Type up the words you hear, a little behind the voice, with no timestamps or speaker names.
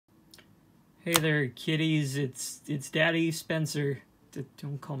Hey there, kitties. It's Daddy Spencer.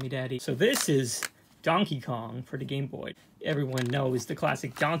 Don't call me Daddy. So this is Donkey Kong for the Game Boy. Everyone knows the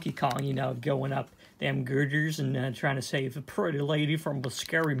classic Donkey Kong, you know, going up them girders and trying to save a pretty lady from a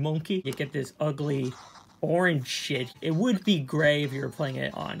scary monkey. You get this ugly orange shit. It would be gray if you were playing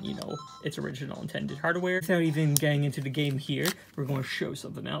it on, you know, its original intended hardware. Without even getting into the game here, we're going to show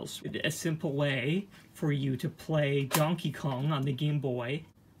something else. A simple way for you to play Donkey Kong on the Game Boy,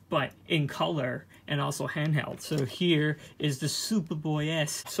 but in color and also handheld. So here is the Super Boy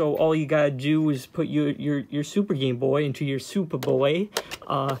S. So all you gotta do is put your Super Game Boy into your Super Boy.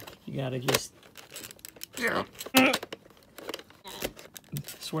 You gotta just... I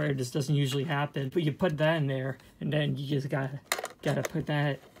swear this doesn't usually happen, but you put that in there, and then you just gotta put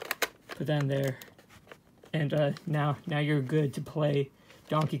that in there, and now you're good to play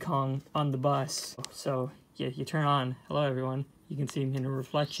Donkey Kong on the bus. So yeah, you turn on. Hello everyone. You can see me in a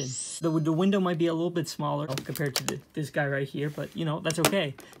reflection. The window might be a little bit smaller compared to this guy right here, but you know, that's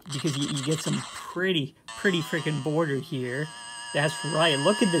okay, because you get some pretty freaking border here. That's right,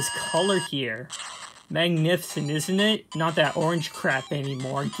 look at this color here. Magnificent, isn't it? Not that orange crap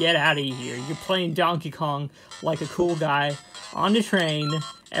anymore. Get out of here. You're playing Donkey Kong like a cool guy on the train.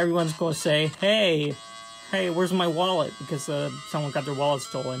 Everyone's gonna say, hey, where's my wallet? Because someone got their wallet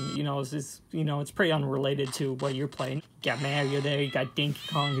stolen. You know, it's pretty unrelated to what you're playing. You got Mario there, you got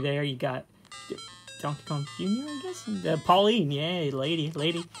Dankey Kong there, you got Donkey Kong Jr., I guess? Pauline, yay, lady.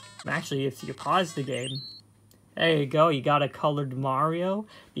 Actually, if you pause the game, there you go, you got a colored Mario,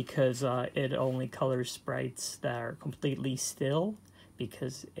 because it only colors sprites that are completely still,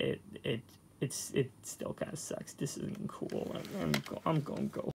 because it still kind of sucks. This isn't cool. I'm gonna go.